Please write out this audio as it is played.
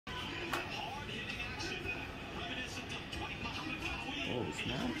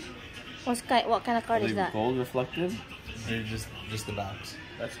What kind of card is that? Gold reflective? Or just the box.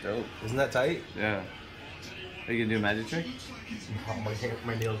 That's dope. Isn't that tight? Yeah. Are you gonna do a magic trick? Oh,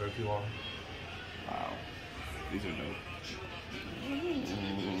 my nails are too long. Wow. These are dope.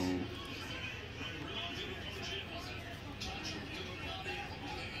 Ooh.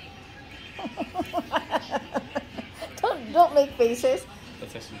 Don't make faces.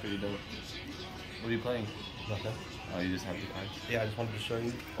 That's actually pretty dope. What are you playing? Nothing. Oh, you just have the cards. Yeah, I just wanted to show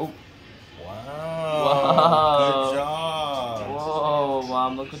you. Oh. Wow. Wow. Good job. Whoa,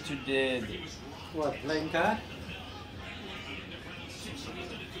 Mom, look what you did. What, playing card?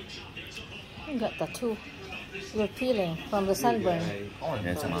 You got tattoo. You're peeling from the sunburn. Oh,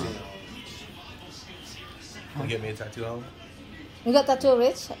 Yeah, it's a mom. You get me a tattoo, Alan? You got tattoo,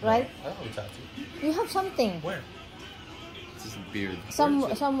 Rich, right? I don't have a tattoo. You have something. Where? It's just a beard.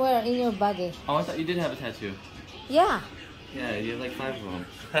 Somewhere in your body. Oh, I thought you did have a tattoo. Yeah. Yeah, you have like 5 of them.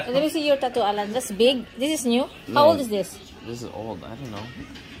 Let me see your tattoo, Alan. That's big. This is new. No. How old is this? This is old. I don't know.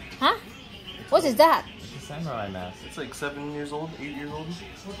 Huh? What is that? It's a samurai mask. It's like 7 years old, 8 years old.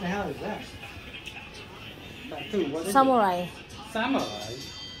 What the hell is that? Tattoo, what is Samurai. it? Samurai?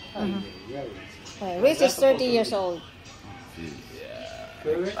 Oh, yeah. Rich is 30 years old.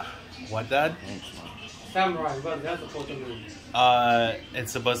 Good. What, Dad? Thanks, Mom. Samurai, what that's supposed to mean?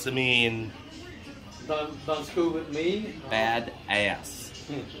 It's supposed to mean Don't school with me. Bad ass.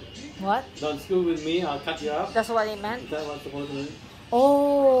 What? Don't school with me, I'll cut you up. That's what it meant? Is that what's supposed to mean?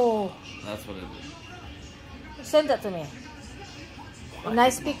 Oh. That's what it is. Send that to me. A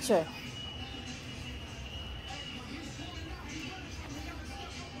nice picture.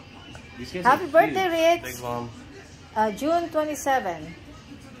 These guys Happy are birthday, Rich. Thanks, Mom. June 27,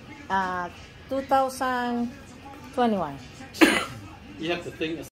 2021. You have to think